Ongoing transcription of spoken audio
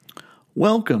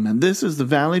Welcome, and this is the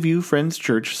Valley View Friends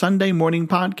Church Sunday morning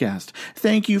podcast.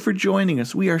 Thank you for joining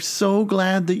us. We are so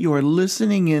glad that you are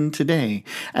listening in today.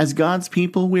 As God's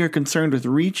people, we are concerned with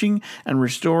reaching and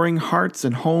restoring hearts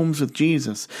and homes with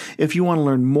Jesus. If you want to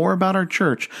learn more about our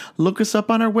church, look us up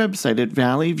on our website at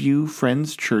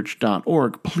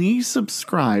valleyviewfriendschurch.org. Please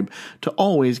subscribe to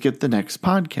always get the next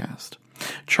podcast.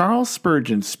 Charles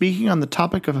Spurgeon, speaking on the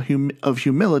topic of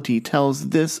humility, tells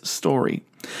this story.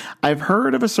 I've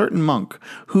heard of a certain monk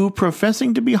who,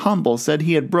 professing to be humble, said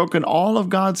he had broken all of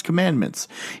God's commandments.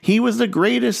 He was the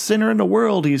greatest sinner in the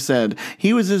world, he said.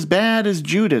 He was as bad as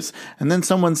Judas. And then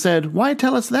someone said, "Why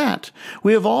tell us that?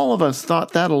 We have all of us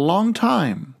thought that a long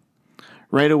time."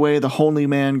 Right away, the holy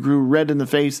man grew red in the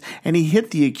face, and he hit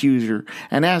the accuser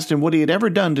and asked him what he had ever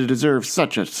done to deserve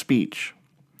such a speech.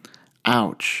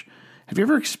 Ouch. Have you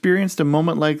ever experienced a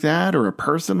moment like that or a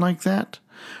person like that?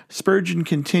 Spurgeon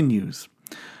continues,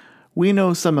 "We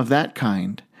know some of that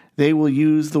kind. They will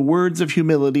use the words of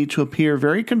humility to appear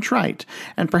very contrite,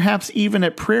 and perhaps even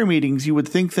at prayer meetings you would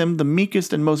think them the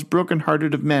meekest and most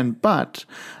broken-hearted of men, but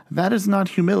that is not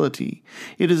humility.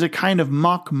 It is a kind of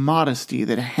mock modesty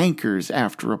that hankers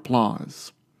after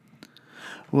applause."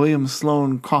 William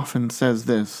Sloane Coffin says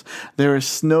this, there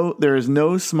is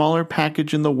no smaller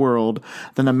package in the world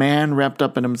than a man wrapped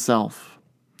up in himself.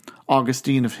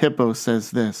 Augustine of Hippo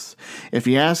says this, "If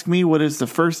you ask me what is the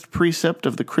first precept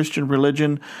of the Christian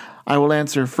religion, I will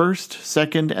answer first,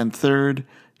 second, and third,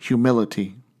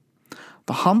 humility."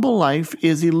 The humble life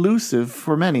is elusive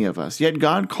for many of us, yet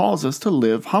God calls us to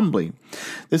live humbly.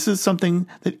 This is something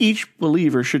that each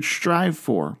believer should strive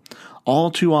for.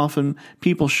 All too often,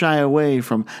 people shy away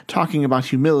from talking about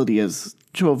humility as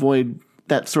to avoid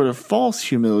that sort of false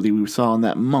humility we saw in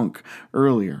that monk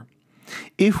earlier.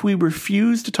 If we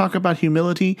refuse to talk about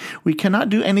humility, we cannot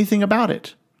do anything about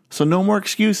it. So no more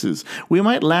excuses. We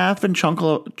might laugh and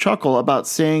chuckle about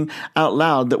saying out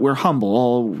loud that we're humble.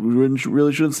 Oh, we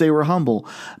really shouldn't say we're humble.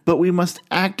 But we must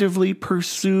actively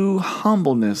pursue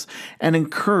humbleness and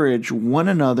encourage one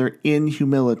another in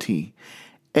humility.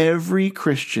 Every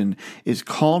Christian is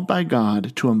called by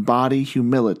God to embody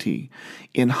humility.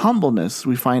 In humbleness,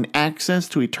 we find access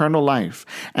to eternal life,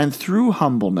 and through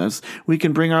humbleness, we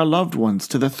can bring our loved ones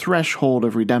to the threshold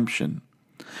of redemption.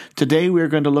 Today, we are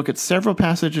going to look at several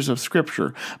passages of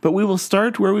Scripture, but we will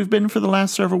start where we've been for the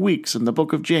last several weeks in the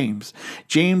book of James.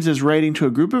 James is writing to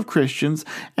a group of Christians,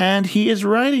 and he is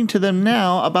writing to them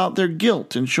now about their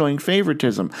guilt and showing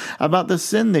favoritism, about the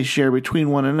sin they share between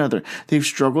one another. They've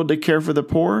struggled to care for the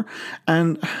poor,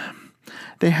 and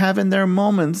they have in their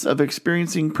moments of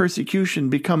experiencing persecution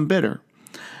become bitter.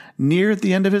 Near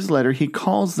the end of his letter, he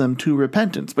calls them to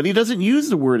repentance, but he doesn't use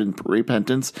the word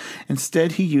repentance.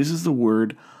 Instead, he uses the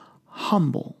word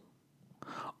humble.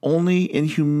 Only in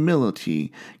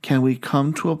humility can we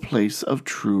come to a place of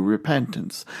true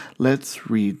repentance. Let's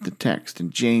read the text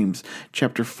in James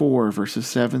chapter 4, verses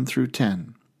 7 through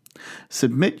 10.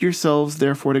 "Submit yourselves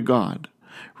therefore to God.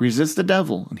 Resist the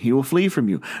devil, and he will flee from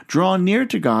you. Draw near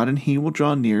to God, and he will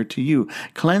draw near to you.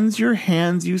 Cleanse your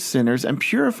hands, you sinners, and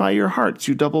purify your hearts,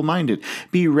 you double-minded.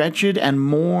 Be wretched, and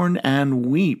mourn, and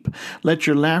weep. Let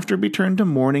your laughter be turned to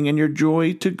mourning, and your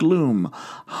joy to gloom.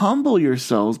 Humble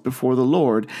yourselves before the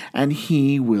Lord, and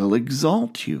he will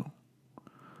exalt you."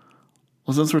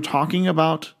 Well, since we're talking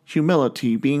about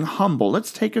humility, being humble,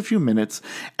 let's take a few minutes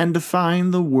and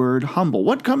define the word humble.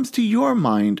 What comes to your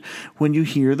mind when you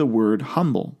hear the word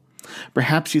humble?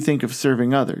 Perhaps you think of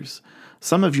serving others.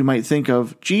 Some of you might think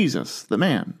of Jesus, the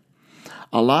man.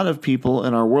 A lot of people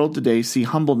in our world today see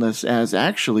humbleness as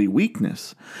actually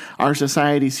weakness. Our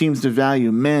society seems to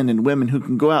value men and women who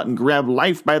can go out and grab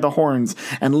life by the horns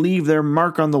and leave their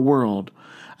mark on the world.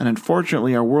 And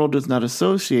unfortunately, our world does not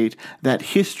associate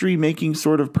that history-making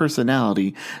sort of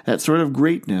personality, that sort of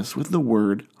greatness, with the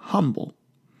word humble.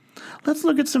 Let's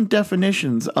look at some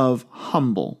definitions of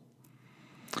humble.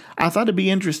 I thought it'd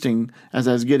be interesting, as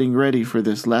I was getting ready for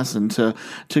this lesson, to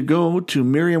go to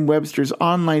Merriam-Webster's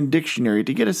online dictionary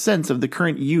to get a sense of the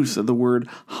current use of the word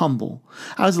humble.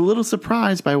 I was a little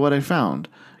surprised by what I found.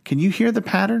 Can you hear the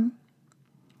pattern?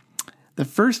 The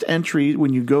first entry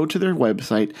when you go to their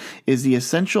website is the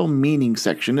essential meaning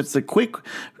section. It's a quick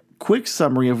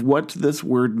summary of what this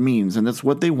word means, and that's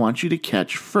what they want you to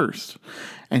catch first.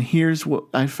 And here's what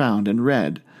I found and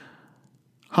read.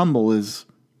 Humble is,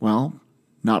 well,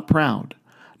 not proud,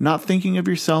 not thinking of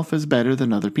yourself as better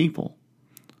than other people.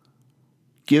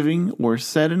 Giving or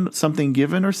something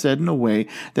given or said in a way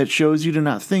that shows you do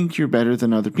not think you're better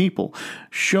than other people.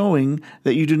 Showing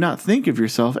that you do not think of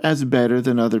yourself as better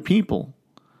than other people.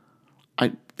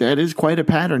 That is quite a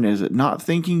pattern, is it? Not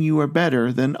thinking you are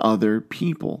better than other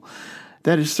people.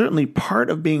 That is certainly part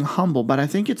of being humble, but I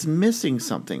think it's missing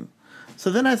something. So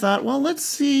then I thought, well, let's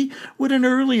see what an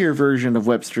earlier version of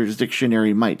Webster's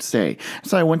dictionary might say.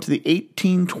 So I went to the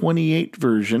 1828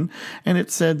 version, and it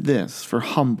said this for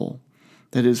humble.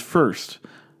 That is, first,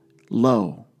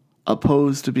 low,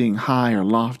 opposed to being high or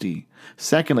lofty.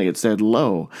 Secondly, it said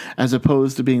low, as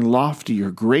opposed to being lofty or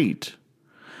great.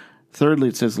 Thirdly,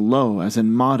 it says low, as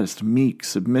in modest, meek,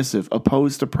 submissive,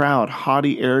 opposed to proud,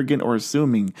 haughty, arrogant, or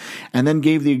assuming, and then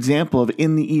gave the example of,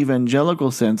 in the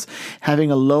evangelical sense, having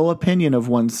a low opinion of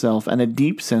oneself and a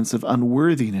deep sense of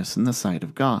unworthiness in the sight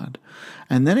of God.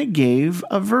 And then it gave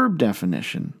a verb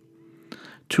definition.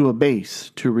 To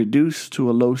abase, to reduce to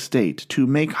a low state, to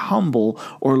make humble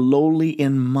or lowly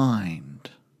in mind.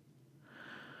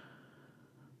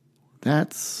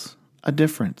 That's a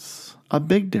difference. A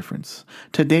big difference.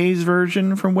 Today's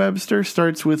version from Webster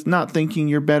starts with not thinking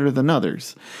you're better than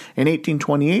others. In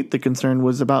 1828, the concern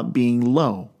was about being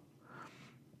low.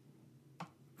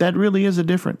 That really is a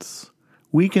difference.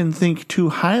 We can think too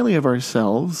highly of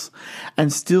ourselves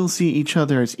and still see each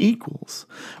other as equals,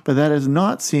 but that is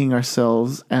not seeing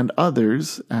ourselves and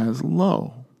others as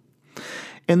low.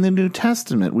 In the New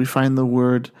Testament, we find the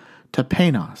word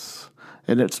tapenos,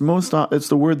 and it's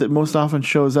the word that most often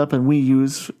shows up and we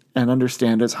use and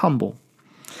understand as humble.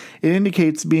 It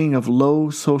indicates being of low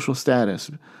social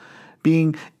status,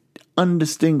 being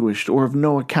undistinguished or of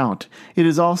no account. It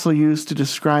is also used to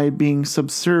describe being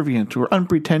subservient or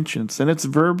unpretentious, and its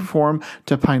verb form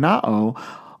tapainao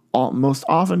most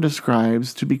often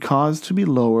describes to be caused to be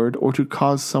lowered or to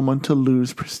cause someone to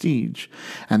lose prestige.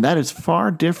 And that is far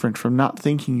different from not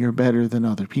thinking you're better than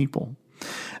other people.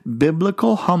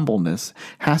 Biblical humbleness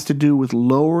has to do with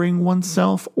lowering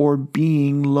oneself or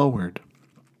being lowered.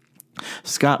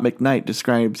 Scott McKnight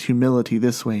describes humility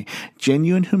this way.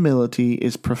 Genuine humility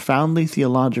is profoundly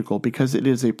theological because it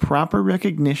is a proper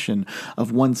recognition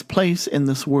of one's place in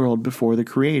this world before the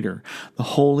Creator, the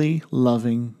holy,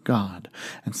 loving God.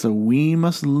 And so we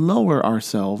must lower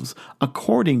ourselves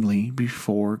accordingly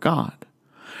before God.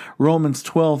 Romans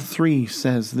 12:3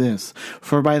 says this,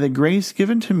 "For by the grace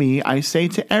given to me, I say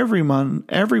to everyone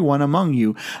among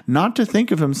you, not to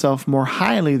think of himself more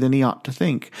highly than he ought to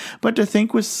think, but to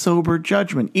think with sober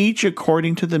judgment, each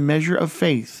according to the measure of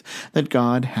faith that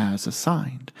God has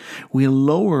assigned." We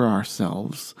lower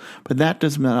ourselves, but that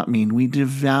does not mean we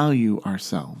devalue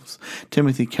ourselves.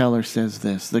 Timothy Keller says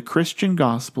this, "The Christian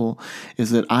gospel is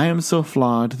that I am so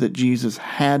flawed that Jesus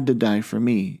had to die for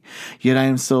me, yet I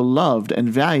am so loved and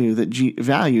valued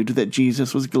that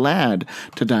Jesus was glad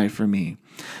to die for me."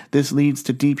 This leads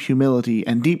to deep humility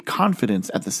and deep confidence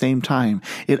at the same time.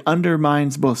 It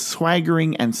undermines both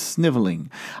swaggering and sniveling.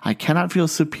 I cannot feel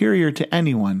superior to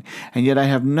anyone, and yet I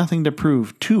have nothing to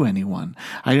prove to anyone.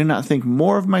 I do not think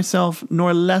more of myself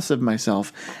nor less of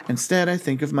myself. Instead, I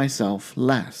think of myself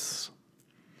less.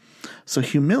 So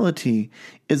humility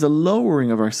is a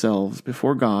lowering of ourselves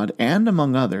before God and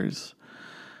among others.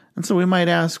 And so we might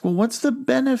ask, well, what's the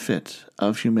benefit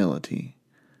of humility?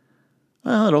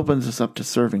 Well, it opens us up to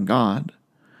serving God.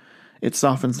 It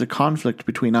softens the conflict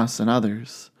between us and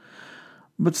others.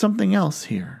 But something else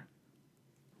here.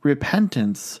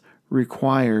 Repentance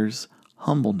requires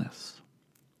humbleness.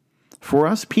 For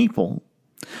us people,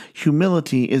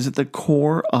 humility is at the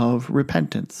core of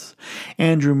repentance.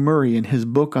 Andrew Murray, in his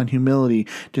book on humility,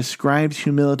 describes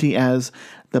humility as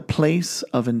the place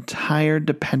of entire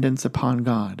dependence upon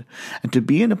God. And to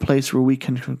be in a place where we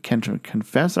can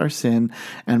confess our sin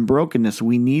and brokenness,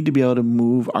 we need to be able to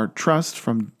move our trust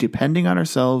from depending on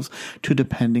ourselves to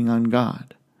depending on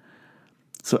God.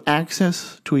 So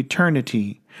access to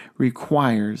eternity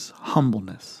requires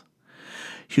humbleness.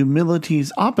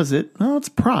 Humility's opposite, well, it's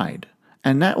pride.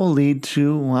 And that will lead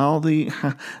to, well,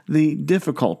 the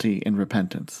difficulty in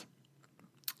repentance.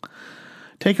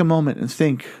 Take a moment and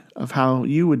think of how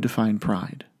you would define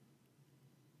pride.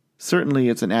 Certainly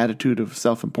it's an attitude of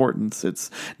self-importance.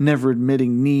 It's never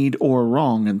admitting need or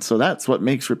wrong, and so that's what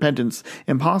makes repentance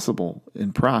impossible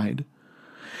in pride.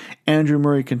 Andrew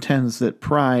Murray contends that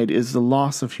pride is the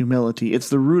loss of humility. It's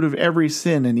the root of every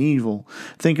sin and evil.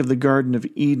 Think of the Garden of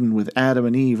Eden with Adam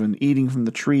and Eve and eating from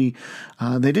the tree.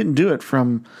 They didn't do it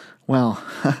from,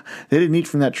 they didn't eat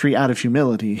from that tree out of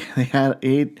humility. They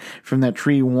ate from that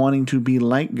tree wanting to be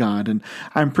like God. And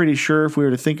I'm pretty sure if we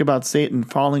were to think about Satan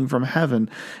falling from heaven,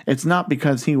 it's not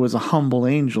because he was a humble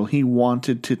angel. He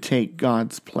wanted to take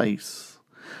God's place.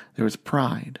 There was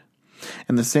pride.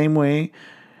 In the same way,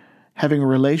 having a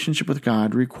relationship with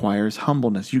God requires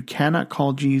humbleness. You cannot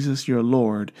call Jesus your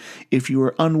Lord if you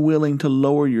are unwilling to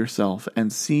lower yourself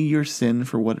and see your sin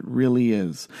for what it really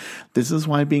is. This is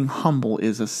why being humble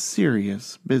is a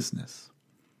serious business.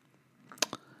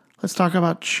 Let's talk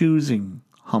about choosing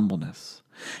humbleness.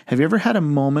 Have you ever had a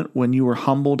moment when you were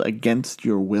humbled against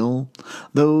your will?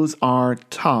 Those are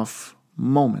tough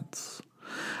moments.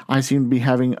 I seem to be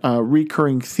having a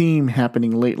recurring theme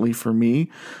happening lately for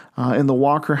me. In the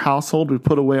Walker household, we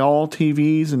put away all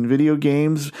TVs and video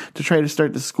games to try to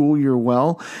start the school year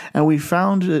well. And we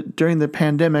found that during the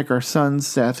pandemic, our son,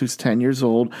 Seth, who's 10 years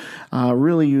old,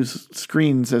 really used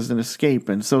screens as an escape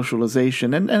and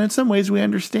socialization. And in some ways, we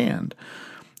understand.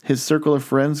 His circle of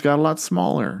friends got a lot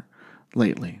smaller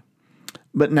lately.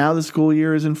 But now the school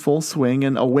year is in full swing,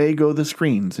 and away go the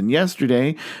screens. And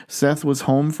yesterday, Seth was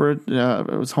home for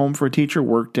a teacher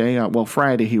work day.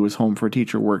 Friday he was home for a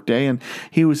teacher work day, and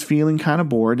he was feeling kind of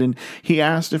bored. And he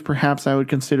asked if perhaps I would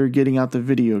consider getting out the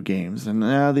video games. And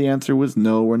the answer was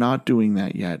no, we're not doing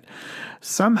that yet.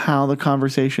 Somehow the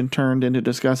conversation turned into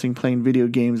discussing playing video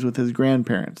games with his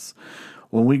grandparents.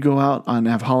 When we go out and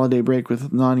have holiday break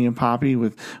with Nani and Poppy,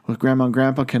 with Grandma and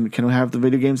Grandpa, can we have the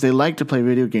video games? They like to play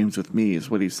video games with me, is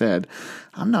what he said.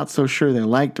 I'm not so sure they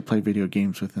like to play video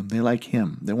games with him. They like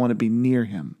him. They want to be near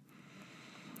him.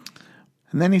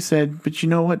 And then he said, but you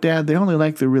know what, Dad? They only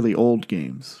like the really old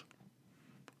games.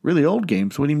 Really old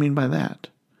games? What do you mean by that?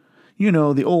 You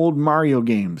know, the old Mario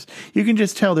games. You can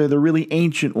just tell they're the really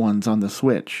ancient ones on the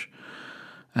Switch.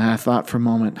 And I thought for a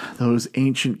moment, those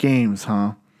ancient games,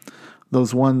 huh?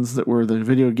 Those ones that were the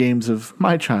video games of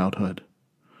my childhood.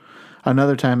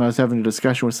 Another time I was having a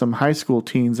discussion with some high school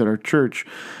teens at our church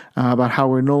about how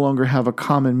we no longer have a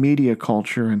common media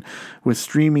culture, and with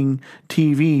streaming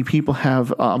TV, people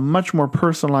have a much more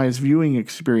personalized viewing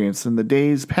experience. In the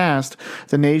days past,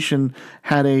 the nation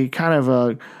had a kind of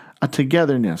a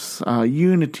togetherness,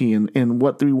 unity in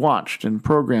what we watched and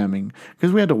programming,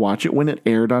 because we had to watch it when it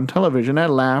aired on television. I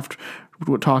laughed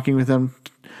talking with them,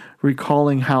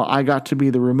 recalling how I got to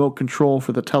be the remote control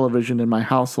for the television in my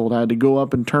household. I had to go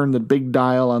up and turn the big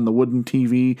dial on the wooden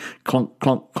TV. Clunk,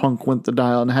 clunk, clunk went the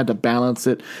dial, and I had to balance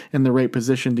it in the right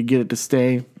position to get it to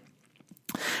stay.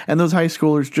 And those high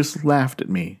schoolers just laughed at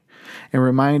me and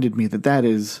reminded me that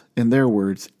is, in their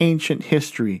words, ancient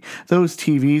history. Those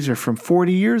TVs are from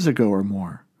 40 years ago or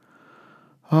more.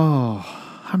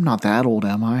 Oh, I'm not that old,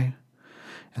 am I?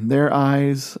 In their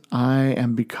eyes, I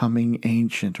am becoming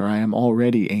ancient, or I am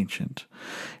already ancient.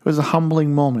 It was a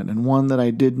humbling moment, and one that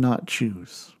I did not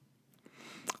choose.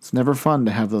 It's never fun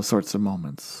to have those sorts of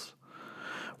moments.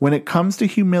 When it comes to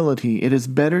humility, it is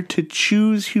better to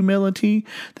choose humility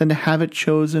than to have it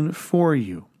chosen for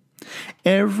you.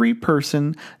 Every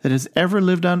person that has ever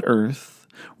lived on earth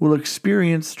will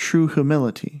experience true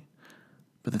humility.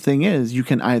 But the thing is, you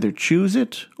can either choose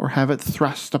it or have it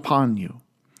thrust upon you.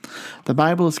 The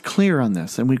Bible is clear on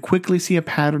this, and we quickly see a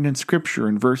pattern in Scripture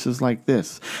in verses like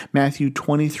this. Matthew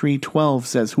 23:12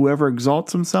 says, whoever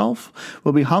exalts himself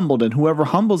will be humbled, and whoever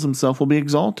humbles himself will be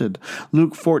exalted.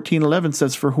 Luke 14:11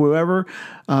 says,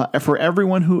 for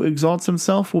everyone who exalts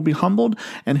himself will be humbled,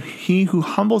 and he who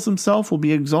humbles himself will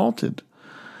be exalted.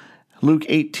 Luke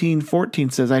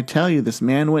 18:14 says, I tell you, this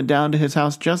man went down to his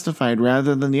house justified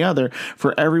rather than the other.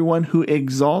 For everyone who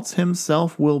exalts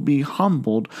himself will be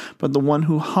humbled, but the one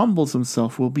who humbles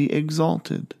himself will be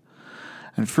exalted.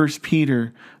 And 1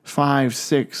 Peter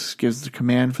 5:6 gives the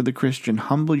command for the Christian,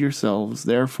 humble yourselves,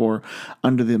 therefore,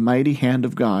 under the mighty hand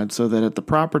of God, so that at the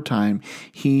proper time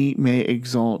he may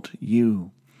exalt you.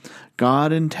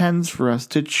 God intends for us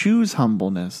to choose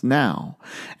humbleness now,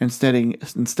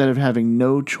 instead of having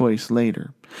no choice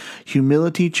later.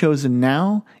 Humility chosen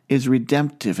now is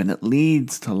redemptive, and it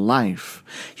leads to life.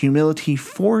 Humility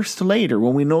forced later,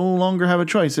 when we no longer have a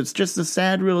choice, it's just a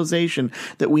sad realization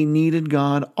that we needed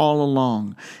God all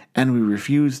along, and we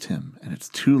refused him, and it's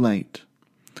too late.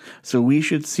 So we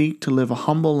should seek to live a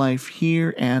humble life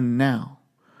here and now.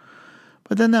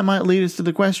 But then that might lead us to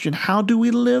the question, how do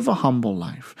we live a humble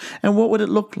life? And what would it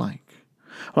look like?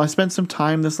 Well, I spent some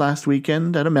time this last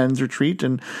weekend at a men's retreat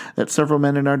and that several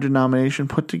men in our denomination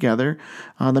put together.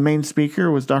 The main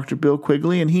speaker was Dr. Bill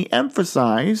Quigley, and he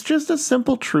emphasized just a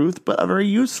simple truth, but a very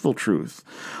useful truth,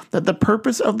 that the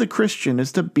purpose of the Christian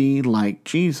is to be like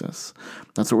Jesus.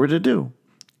 That's what we're to do.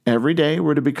 Every day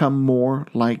we're to become more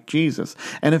like Jesus.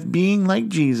 And if being like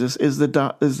Jesus is the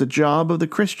job of the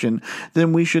Christian,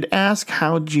 then we should ask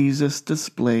how Jesus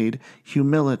displayed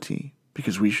humility,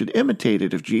 because we should imitate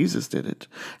it if Jesus did it.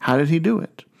 How did he do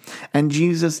it? And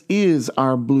Jesus is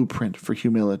our blueprint for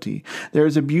humility. There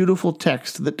is a beautiful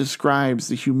text that describes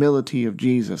the humility of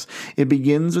Jesus. It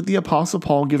begins with the Apostle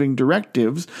Paul giving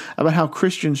directives about how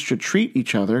Christians should treat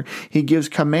each other. He gives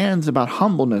commands about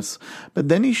humbleness, but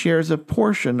then he shares a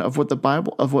portion of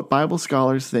what Bible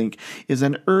scholars think is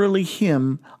an early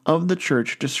hymn of the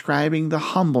church describing the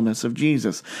humbleness of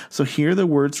Jesus. So hear the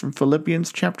words from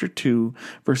Philippians chapter 2,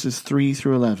 verses 3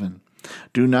 through 11.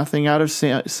 Do nothing out of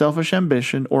selfish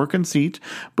ambition or conceit,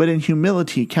 but in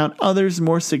humility count others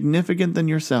more significant than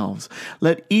yourselves.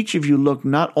 Let each of you look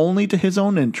not only to his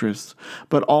own interests,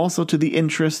 but also to the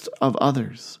interests of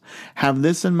others. Have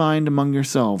this in mind among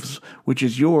yourselves, which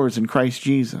is yours in Christ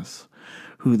Jesus,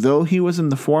 who, though he was in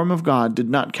the form of God, did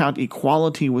not count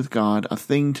equality with God a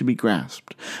thing to be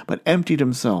grasped, but emptied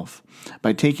himself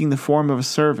by taking the form of a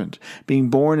servant, being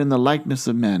born in the likeness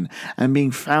of men, and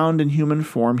being found in human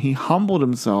form, he humbled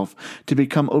himself to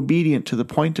become obedient to the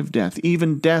point of death,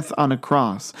 even death on a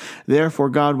cross. Therefore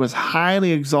God has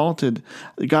highly exalted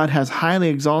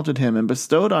him and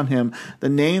bestowed on him the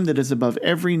name that is above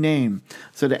every name,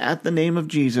 so that at the name of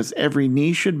Jesus every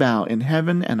knee should bow in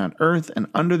heaven and on earth and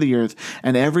under the earth,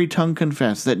 and every tongue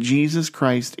confess that Jesus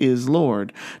Christ is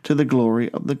Lord, to the glory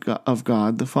of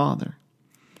God the Father.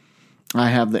 I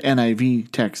have the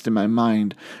NIV text in my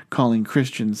mind calling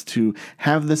Christians to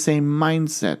have the same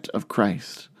mindset of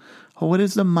Christ. Well, what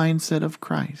is the mindset of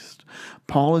Christ?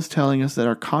 Paul is telling us that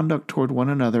our conduct toward one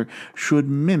another should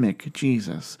mimic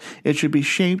Jesus. It should be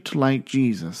shaped like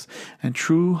Jesus, and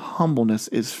true humbleness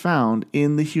is found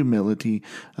in the humility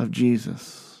of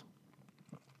Jesus.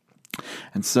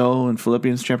 And so in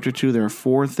Philippians chapter 2, there are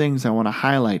 4 things I want to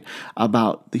highlight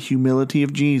about the humility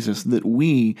of Jesus that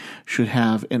we should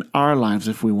have in our lives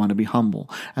if we want to be humble.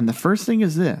 And the first thing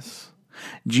is this: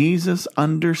 Jesus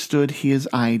understood his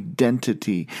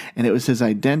identity, and it was his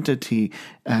identity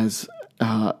as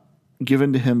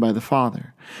given to him by the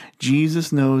Father.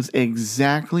 Jesus knows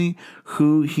exactly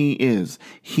who he is.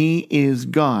 He is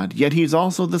God, yet he's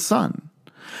also the Son.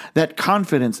 That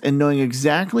confidence in knowing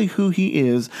exactly who he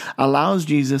is allows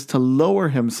Jesus to lower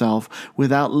himself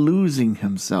without losing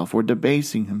himself or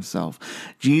debasing himself.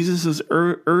 Jesus'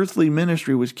 earthly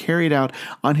ministry was carried out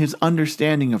on his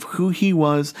understanding of who he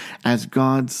was as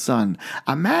God's Son.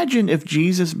 Imagine if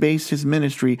Jesus based his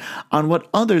ministry on what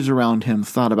others around him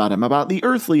thought about him, about the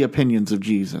earthly opinions of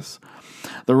Jesus.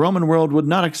 The Roman world would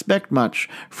not expect much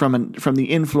from the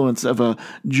influence of a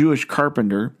Jewish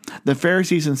carpenter. The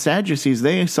Pharisees and Sadducees,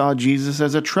 they saw Jesus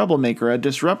as a troublemaker, a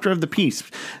disruptor of the peace,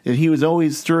 that he was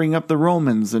always stirring up the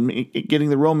Romans and getting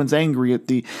the Romans angry at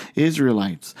the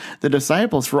Israelites. The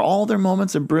disciples, for all their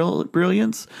moments of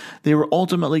brilliance, they were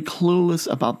ultimately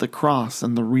clueless about the cross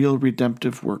and the real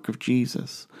redemptive work of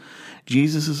Jesus.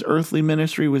 Jesus' earthly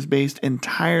ministry was based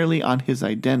entirely on his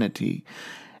identity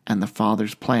and the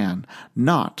Father's plan,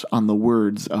 not on the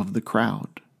words of the crowd.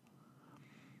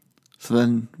 So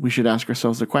then we should ask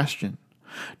ourselves the question: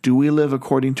 do we live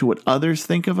according to what others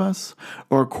think of us,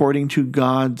 or according to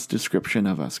God's description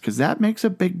of us? Because that makes a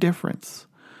big difference.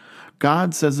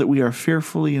 God says that we are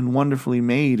fearfully and wonderfully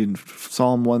made in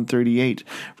Psalm 138,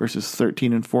 verses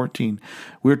 13 and 14.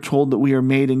 We're told that we are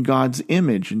made in God's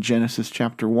image in Genesis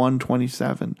chapter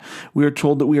 1:27. We are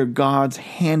told that we are God's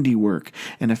handiwork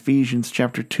in Ephesians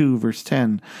chapter 2, verse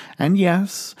 10. And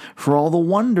yes, for all the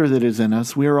wonder that is in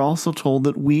us, we are also told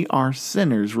that we are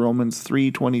sinners, Romans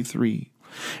 3:23.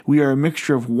 We are a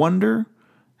mixture of wonder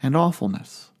and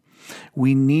awfulness.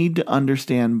 We need to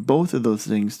understand both of those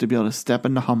things to be able to step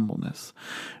into humbleness,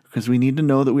 because we need to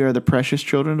know that we are the precious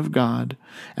children of God,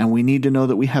 and we need to know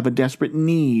that we have a desperate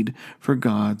need for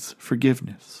God's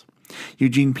forgiveness.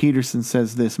 Eugene Peterson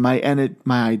says this: my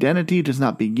identity does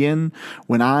not begin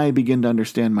when I begin to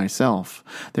understand myself.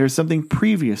 There is something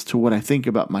previous to what I think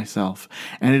about myself,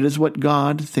 and it is what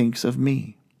God thinks of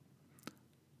me.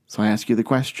 So I ask you the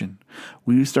question: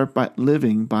 will you start by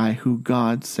living by who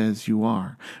God says you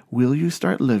are? Will you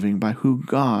start living by who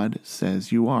God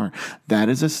says you are? That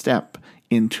is a step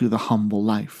into the humble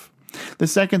life. The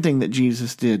second thing that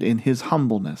Jesus did in his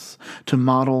humbleness to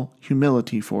model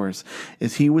humility for us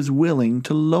is he was willing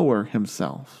to lower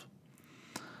himself.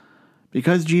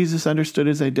 Because Jesus understood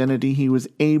his identity, he was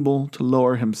able to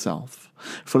lower himself.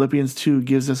 Philippians 2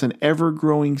 gives us an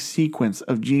ever-growing sequence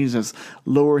of Jesus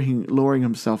lowering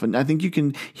himself. And I think you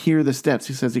can hear the steps.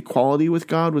 He says equality with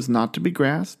God was not to be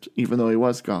grasped, even though he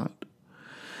was God.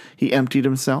 He emptied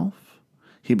himself.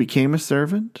 He became a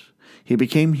servant. He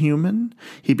became human.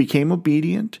 He became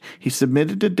obedient. He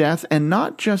submitted to death, and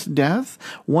not just death.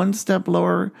 One step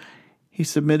lower, he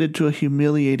submitted to a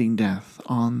humiliating death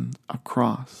on a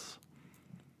cross.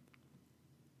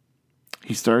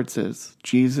 He starts as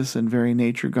Jesus in very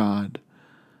nature God,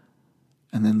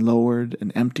 and then lowered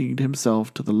and emptied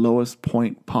himself to the lowest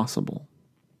point possible.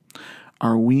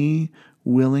 Are we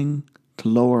willing to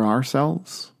lower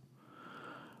ourselves?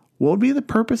 What would be the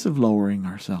purpose of lowering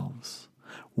ourselves?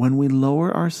 When we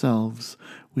lower ourselves,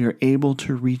 we are able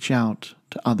to reach out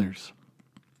to others.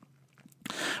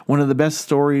 One of the best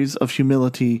stories of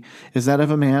humility is that of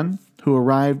a man who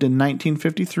arrived in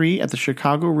 1953 at the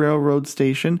Chicago Railroad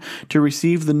Station to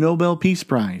receive the Nobel Peace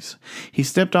Prize. He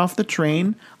stepped off the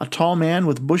train, a tall man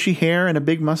with bushy hair and a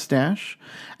big mustache.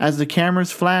 As the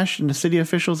cameras flashed and the city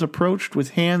officials approached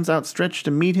with hands outstretched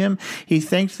to meet him, he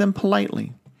thanked them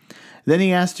politely. Then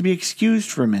he asked to be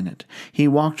excused for a minute. He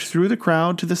walked through the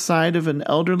crowd to the side of an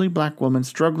elderly black woman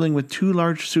struggling with 2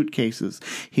 large suitcases.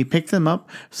 He picked them up,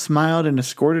 smiled, and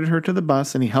escorted her to the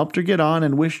bus, and he helped her get on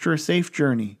and wished her a safe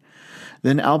journey.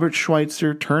 Then Albert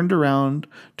Schweitzer turned around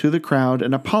to the crowd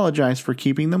and apologized for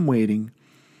keeping them waiting.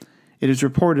 It is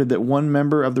reported that one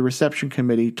member of the reception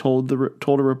committee told a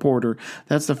reporter,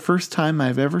 "That's the first time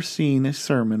I've ever seen a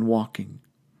sermon walking."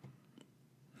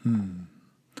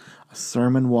 A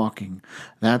sermon walking.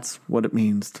 That's what it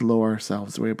means to lower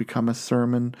ourselves. We become a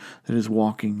sermon that is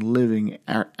walking, living.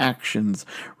 Our actions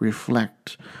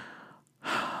reflect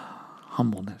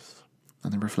humbleness,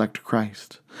 and they reflect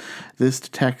Christ. This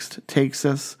text in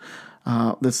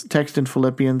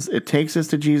Philippians, it takes us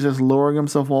to Jesus lowering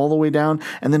himself all the way down,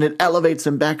 and then it elevates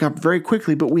him back up very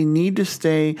quickly. But we need to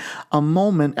stay a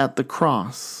moment at the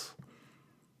cross,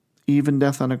 even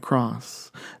death on a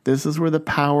cross. This is where the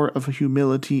power of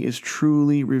humility is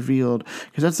truly revealed,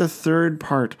 because that's the third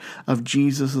part of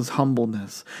Jesus'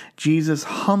 humbleness. Jesus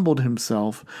humbled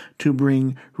himself to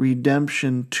bring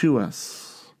redemption to us.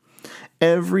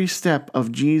 Every step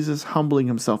of Jesus humbling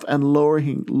himself and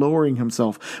lowering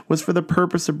himself was for the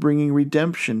purpose of bringing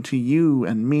redemption to you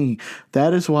and me.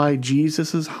 That is why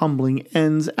Jesus' humbling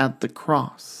ends at the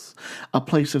cross, a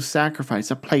place of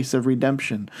sacrifice, a place of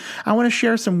redemption. I want to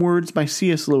share some words by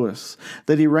C.S. Lewis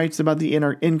that he writes about the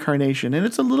incarnation, and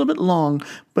it's a little bit long,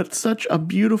 but such a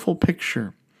beautiful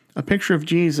picture. A picture of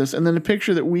Jesus, and then a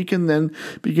picture that we can then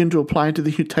begin to apply to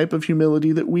the type of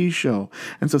humility that we show.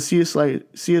 And so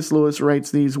C.S. Lewis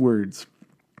writes these words.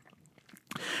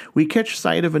 We catch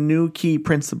sight of a new key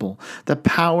principle, the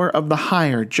power of the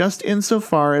higher, just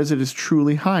insofar as it is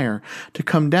truly higher. To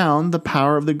come down, the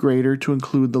power of the greater to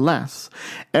include the less.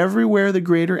 Everywhere the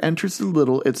greater enters the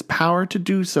little, its power to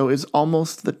do so is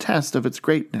almost the test of its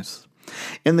greatness.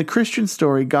 In the Christian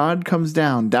story, God comes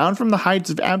down from the heights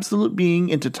of absolute being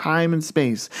into time and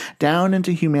space, down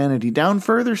into humanity, down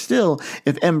further still,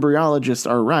 if embryologists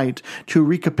are right, to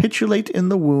recapitulate in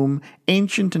the womb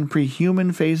ancient and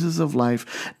pre-human phases of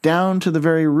life, down to the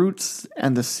very roots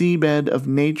and the seabed of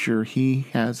nature he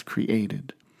has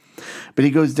created. But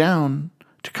he goes down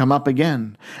to come up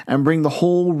again and bring the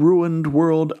whole ruined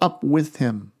world up with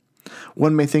him.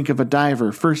 One may think of a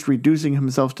diver, first reducing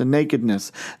himself to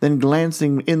nakedness, then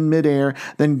glancing in midair,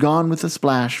 then gone with a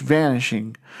splash,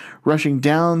 vanishing, rushing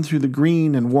down through the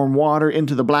green and warm water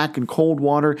into the black and cold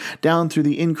water, down through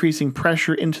the increasing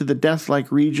pressure into the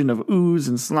death-like region of ooze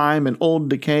and slime and old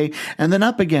decay, and then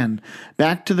up again,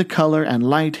 back to the color and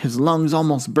light, his lungs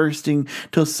almost bursting,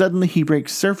 till suddenly he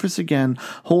breaks surface again,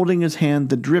 holding his hand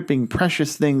the dripping,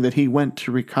 precious thing that he went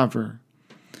to recover.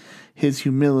 His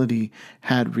humility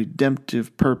had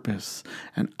redemptive purpose,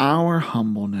 and our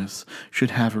humbleness should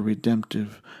have a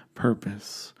redemptive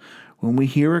purpose. When we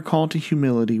hear a call to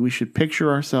humility, we should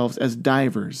picture ourselves as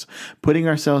divers, putting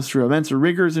ourselves through immense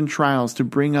rigors and trials to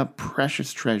bring up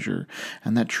precious treasure,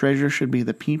 and that treasure should be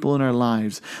the people in our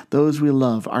lives, those we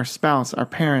love, our spouse, our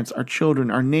parents, our children,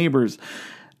 our neighbors.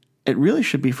 It really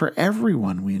should be for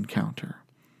everyone we encounter.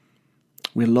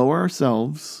 We lower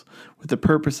ourselves with the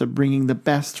purpose of bringing the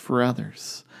best for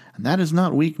others. And that is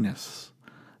not weakness.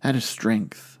 That is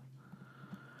strength.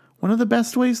 One of the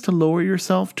best ways to lower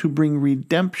yourself to bring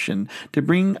redemption, to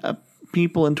bring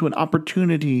people into an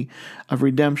opportunity of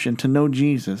redemption, to know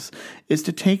Jesus, is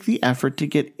to take the effort to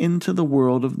get into the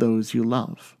world of those you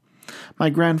love. My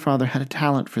grandfather had a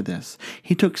talent for this.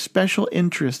 He took special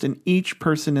interest in each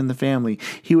person in the family.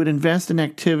 He would invest in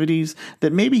activities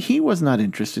that maybe he was not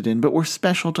interested in, but were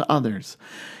special to others.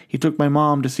 He took my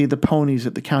mom to see the ponies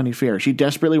at the county fair. She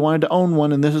desperately wanted to own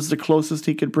one, and this is the closest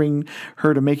he could bring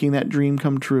her to making that dream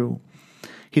come true.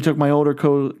 He took my older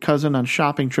cousin on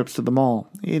shopping trips to the mall.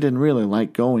 He didn't really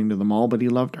like going to the mall, but he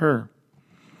loved her.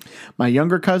 My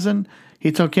younger cousin,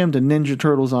 he took him to Ninja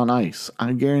Turtles on Ice.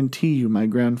 I guarantee you my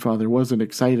grandfather wasn't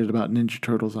excited about Ninja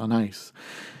Turtles on Ice.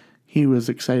 He was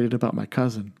excited about my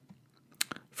cousin.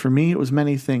 For me, it was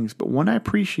many things, but one I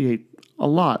appreciate a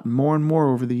lot, more and more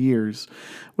over the years,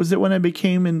 was that when I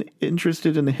became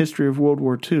interested in the history of World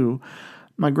War II,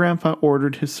 my grandpa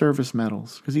ordered his service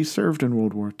medals because he served in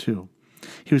World War II.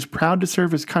 He was proud to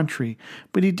serve his country,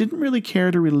 but he didn't really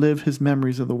care to relive his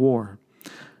memories of the war.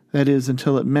 That is,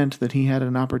 until it meant that he had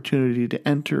an opportunity to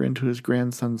enter into his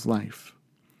grandson's life.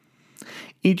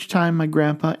 Each time my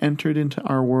grandpa entered into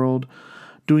our world,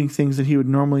 doing things that he would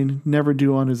normally never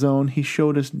do on his own, he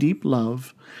showed us deep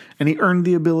love, and he earned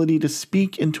the ability to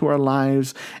speak into our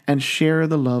lives and share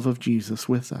the love of Jesus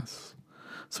with us.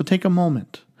 So take a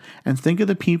moment and think of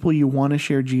the people you want to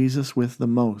share Jesus with the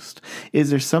most. Is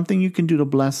there something you can do to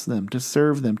bless them, to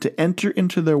serve them, to enter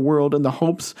into their world in the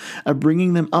hopes of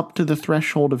bringing them up to the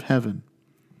threshold of heaven?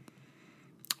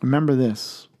 Remember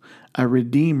this. A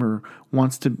redeemer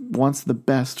wants the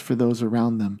best for those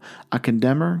around them. A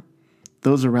condemner,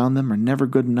 those around them are never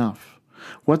good enough.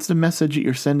 What's the message that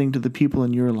you're sending to the people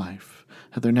in your life?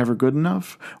 That they're never good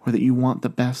enough, or that you want the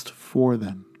best for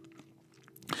them?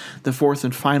 The fourth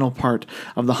and final part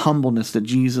of the humbleness that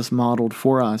Jesus modeled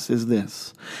for us is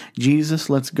this. Jesus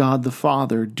lets God the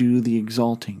Father do the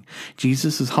exalting.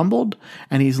 Jesus is humbled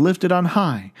and he's lifted on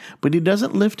high, but he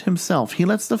doesn't lift himself. He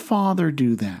lets the Father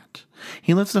do that.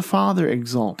 He lets the Father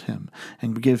exalt him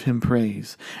and give him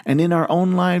praise. And in our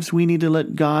own lives, we need to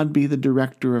let God be the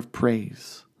director of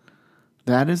praise.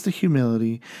 That is the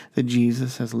humility that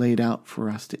Jesus has laid out for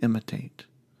us to imitate.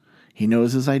 He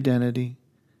knows his identity.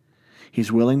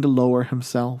 He's willing to lower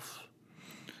himself.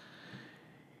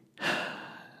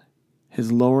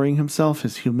 His lowering himself,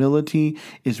 his humility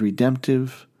is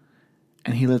redemptive,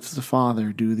 and he lets the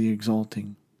Father do the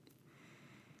exalting.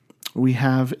 We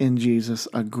have in Jesus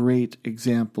a great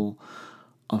example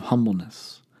of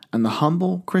humbleness. And the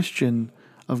humble Christian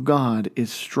of God is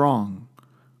strong,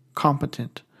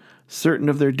 competent, certain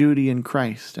of their duty in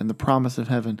Christ and the promise of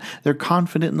heaven. They're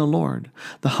confident in the Lord.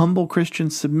 The humble Christian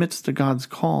submits to God's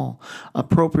call,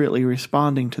 appropriately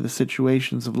responding to the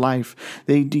situations of life.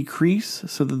 They decrease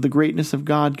so that the greatness of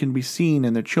God can be seen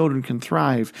and their children can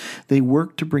thrive. They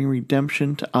work to bring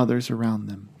redemption to others around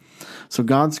them. So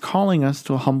God's calling us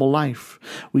to a humble life.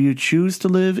 Will you choose to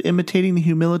live imitating the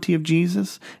humility of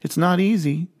Jesus? It's not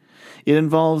easy. It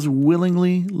involves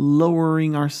willingly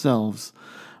lowering ourselves.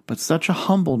 But such a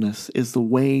humbleness is the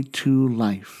way to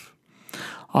life.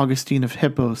 Augustine of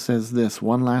Hippo says this,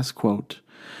 one last quote.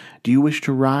 Do you wish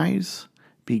to rise?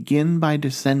 Begin by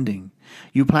descending.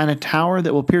 You plan a tower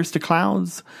that will pierce the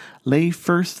clouds? Lay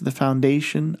first the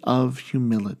foundation of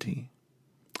humility.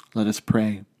 Let us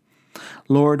pray.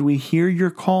 Lord, we hear your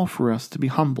call for us to be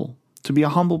humble, to be a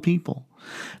humble people.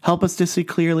 Help us to see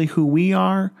clearly who we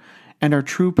are and our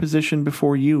true position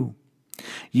before you.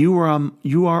 You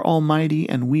are almighty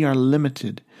and we are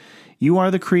limited. You are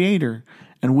the creator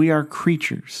and we are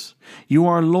creatures. You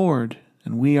are Lord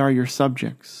and we are your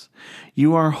subjects.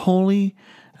 You are holy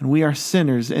and we are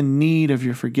sinners in need of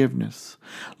your forgiveness.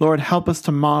 Lord, help us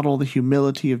to model the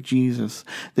humility of Jesus,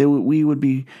 that we would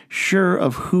be sure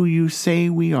of who you say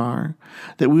we are,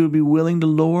 that we would be willing to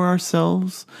lower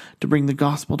ourselves to bring the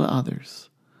gospel to others.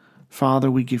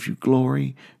 Father, we give you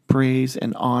glory, praise,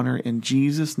 and honor. In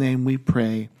Jesus' name we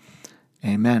pray.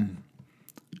 Amen.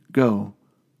 Go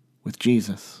with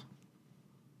Jesus.